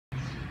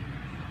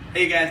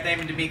Hey guys,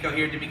 Damon D'Amico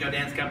here, D'Amico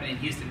Dance Company in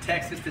Houston,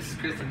 Texas. This is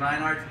Kristen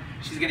Reinhardt.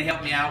 She's going to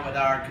help me out with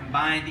our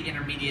combined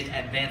intermediate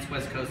advanced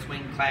West Coast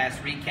swing class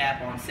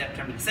recap on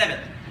September the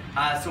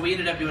 7th. So we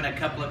ended up doing a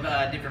couple of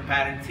different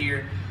patterns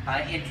here.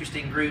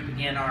 Interesting group.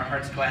 Again, our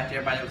hearts go out to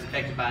everybody that was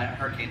affected by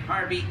Hurricane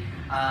Harvey.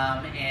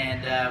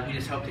 We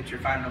just hope that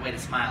you're finding a way to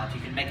smile. If you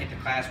can make it to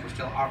class, we're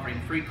still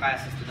offering free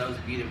classes to those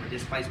of you that were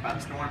displaced by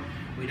the storm.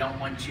 We don't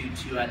want you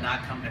to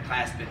not come to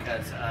class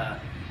because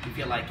you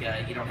feel like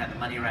you don't have the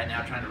money right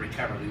now trying to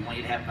recover. We want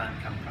you to have fun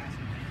and come to class.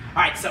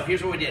 All right, so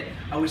here's what we did.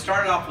 We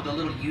started off with a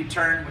little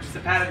U-turn, which is a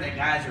pattern that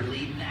guys are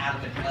leading out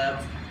of the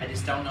clubs. I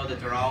just don't know that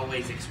they're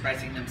always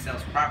expressing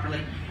themselves properly.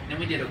 And then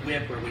we did a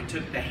whip where we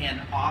took the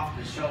hand off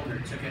the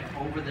shoulder, took it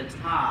over the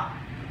top,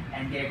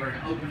 and gave her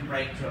an open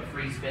break to a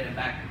free spin and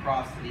back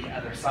across to the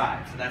other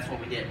side. So that's what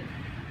we did.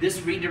 This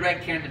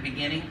redirect here in the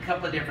beginning, a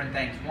couple of different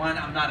things. One,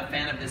 I'm not a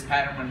fan of this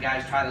pattern when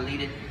guys try to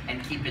lead it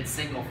and keep it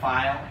single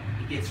file.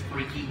 It gets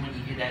freaky when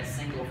you do that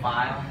single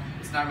file.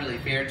 It's not really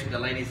fair to the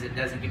ladies. It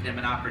doesn't give them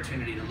an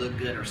opportunity to look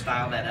good or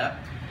style that up.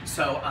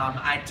 So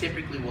I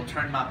typically will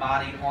turn my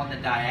body on the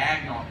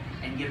diagonal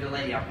and give the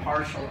lady a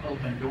partial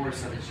open door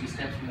so that she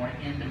steps more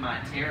into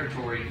my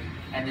territory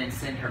and then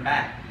send her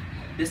back.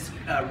 This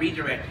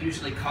redirect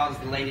usually causes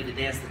the lady to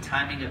dance the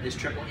timing of this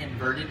triple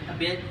inverted a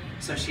bit,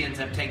 so she ends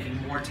up taking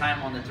more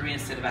time on the 3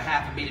 instead of a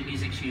half a beat of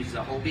music. She uses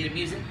a whole beat of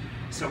music.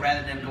 So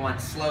rather than going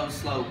slow,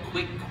 slow,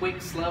 quick,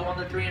 quick, slow on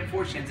the 3 and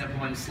 4, she ends up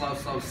going slow,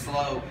 slow,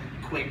 slow,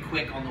 quick,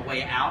 quick on the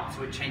way out,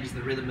 so it changes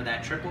the rhythm of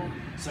that triple.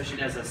 So she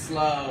does a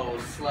slow,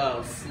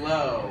 slow,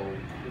 slow,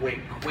 quick,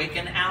 quick,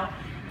 and out.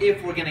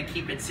 If we're going to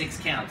keep it 6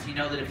 counts, you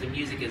know that if the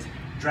music is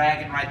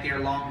dragging right there,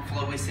 long,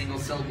 flowy, single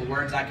syllable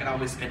words, I could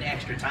always spend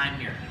extra time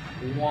here.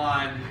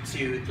 1,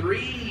 2,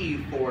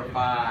 3, 4,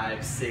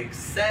 5, 6,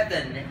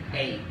 7,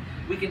 8.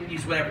 We can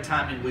use whatever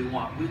timing we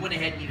want. We went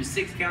ahead and used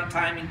 6 count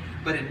timing,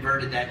 but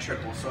inverted that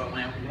triple. So it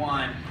went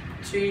 1,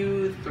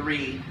 2,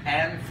 3,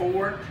 and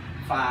 4,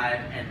 5,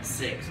 and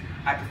 6.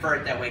 I prefer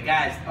it that way.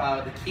 Guys,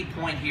 the key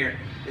point here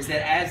is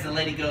that as the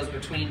lady goes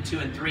between 2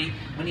 and 3,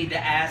 we need to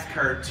ask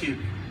her to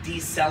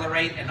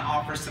decelerate and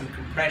offer some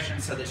compression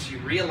so that she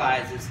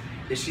realizes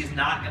that she's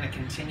not going to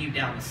continue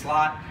down the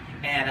slot,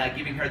 and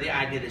giving her the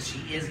idea that she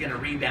is going to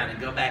rebound and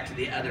go back to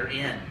the other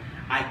end.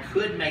 I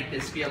could make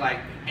this feel like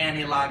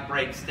anti-lock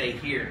break, stay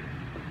here.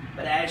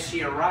 But as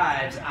she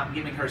arrives, I'm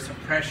giving her some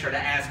pressure to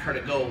ask her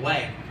to go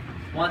away.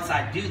 Once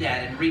I do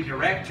that and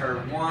redirect her,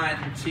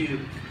 1, 2,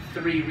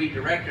 3,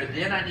 redirect her,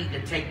 then I need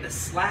to take the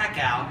slack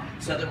out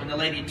so that when the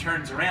lady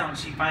turns around,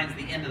 she finds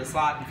the end of the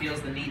slot and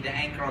feels the need to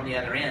anchor on the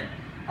other end.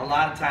 A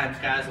lot of times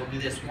guys will do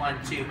this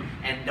 1, 2,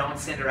 and don't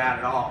send her out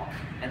at all.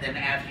 And then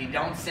after you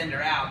don't send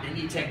her out, then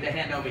you take the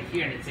hand over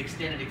here and it's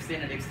extended,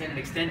 extended, extended,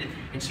 extended,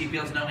 and she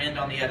feels no end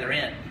on the other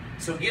end.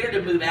 So get her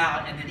to move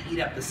out and then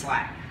eat up the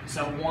slack.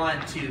 So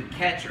 1, 2,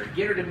 catch her.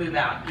 Get her to move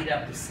out, eat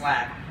up the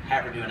slack,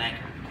 have her do an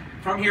anchor.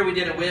 From here we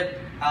did a whip.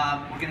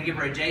 We're going to give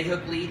her a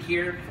J-hook lead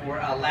here for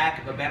a lack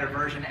of a better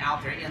version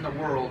out there in the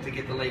world to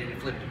get the lady to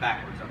flip it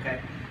backwards, okay?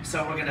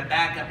 So we're going to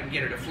back up and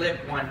get her to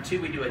flip. 1, 2,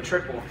 we do a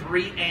triple,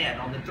 3 and.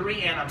 On the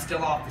 3 and, I'm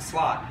still off the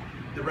slot.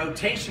 The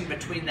rotation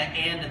between the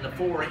and the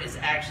 4 is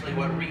actually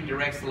what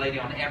redirects the lady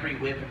on every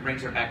whip and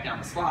brings her back down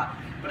the slot.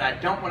 But I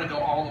don't want to go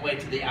all the way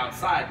to the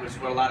outside, which is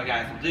what a lot of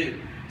guys will do.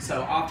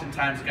 So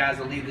oftentimes the guys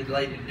will leave the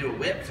lady to do a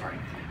whip,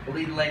 We'll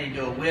leave the lady to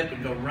do a whip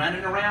and go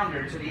running around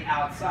her to the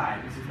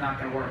outside. This is not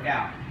going to work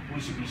out. We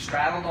should be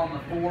straddled on the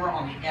 4,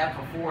 on the F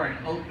of 4,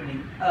 and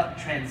opening up,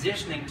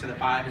 transitioning to the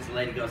 5 as the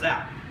lady goes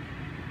out.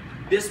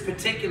 This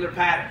particular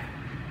pattern,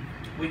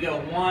 we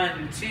go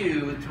 1,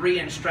 2, 3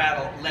 and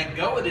straddle. Let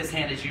go of this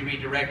hand as you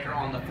redirect her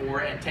on the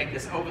 4 and take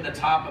this over the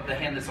top of the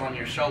hand that's on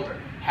your shoulder.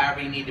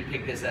 However you need to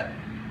pick this up.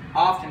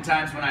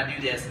 Oftentimes when I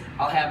do this,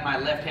 I'll have my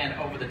left hand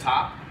over the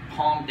top,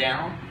 palm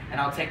down, and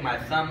I'll take my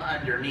thumb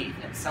underneath.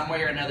 And some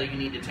way or another you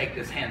need to take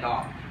this hand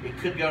off. It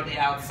could go to the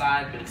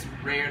outside, but it's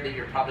rare that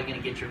you're probably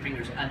going to get your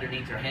fingers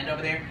underneath your hand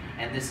over there,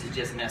 and this is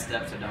just messed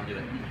up, so don't do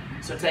it.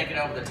 So take it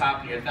over the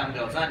top and your thumb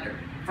goes under.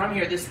 From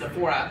here, this is the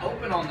 4. I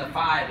open on the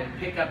 5 and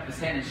pick up the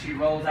hand and she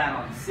rolls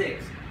out on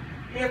 6.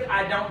 If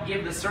I don't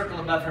give the circle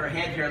above her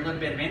head here a little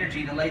bit of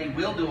energy, the lady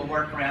will do a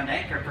workaround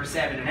anchor for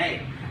 7 and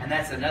 8. And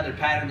that's another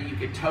pattern that you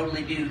could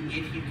totally do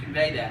if you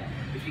convey that.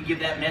 If you give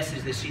that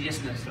message that she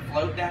just needs to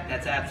float that,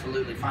 that's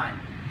absolutely fine.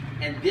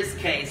 In this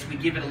case, we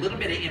give it a little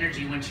bit of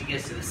energy when she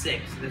gets to the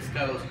 6. So this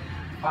goes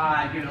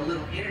 5, give it a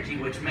little energy,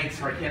 which makes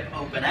her hip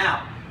open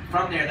out.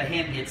 From there, the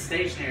hand gets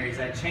stationary. As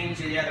I change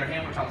to the other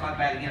hand, which I'll talk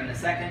about again in a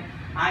second,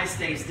 I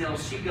stay still,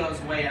 she goes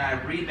away, and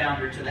I rebound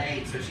her to the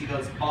 8. So she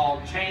goes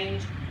ball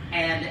change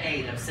and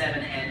 8 of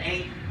 7 and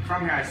 8.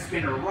 From here, I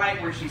spin her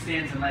right where she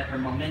stands and let her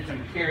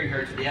momentum carry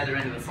her to the other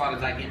end of the slot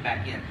as I get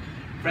back in.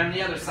 From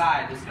the other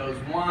side, this goes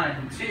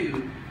 1,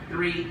 2,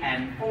 3,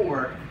 and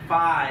 4,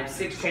 5,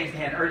 6, change the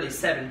hand early,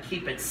 7,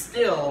 keep it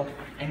still,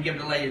 and give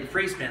the lady the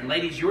free spin.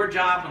 Ladies, your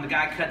job when the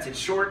guy cuts it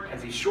short,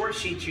 as he short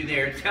sheets you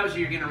there, it tells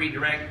you you're going to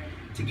redirect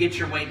to get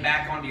your weight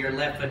back onto your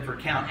left foot for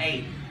count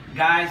 8.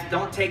 Guys,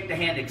 don't take the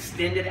hand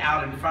extended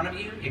out in front of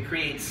you. It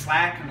creates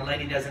slack and the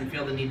lady doesn't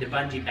feel the need to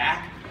bungee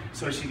back.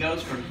 So she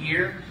goes from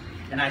here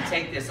and I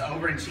take this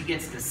over and she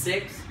gets to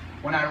 6.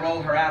 When I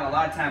roll her out, a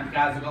lot of times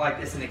guys will go like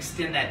this and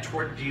extend that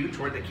toward you,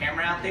 toward the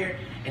camera out there,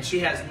 and she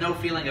has no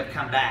feeling of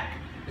come back.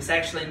 This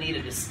actually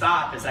needed to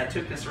stop as I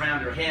took this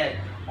around her head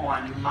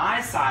on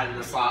my side of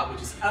the slot,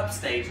 which is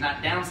upstage, not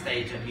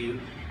downstage of you,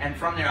 and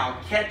from there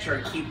I'll catch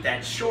her, keep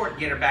that short,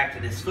 get her back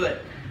to this foot.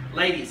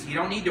 Ladies, you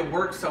don't need to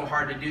work so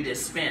hard to do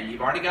this spin.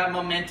 You've already got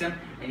momentum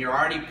and you're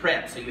already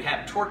prepped, so you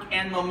have torque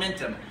and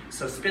momentum.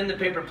 So spin the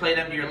paper plate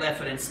under your left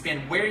foot and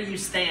spin where you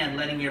stand,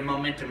 letting your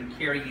momentum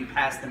carry you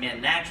past the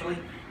men naturally.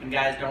 And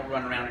guys, don't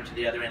run around into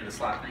the other end of the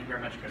slot. Thank you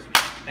very much, Chris.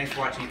 Thanks for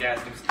watching,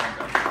 guys. Give us a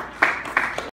thumbs up.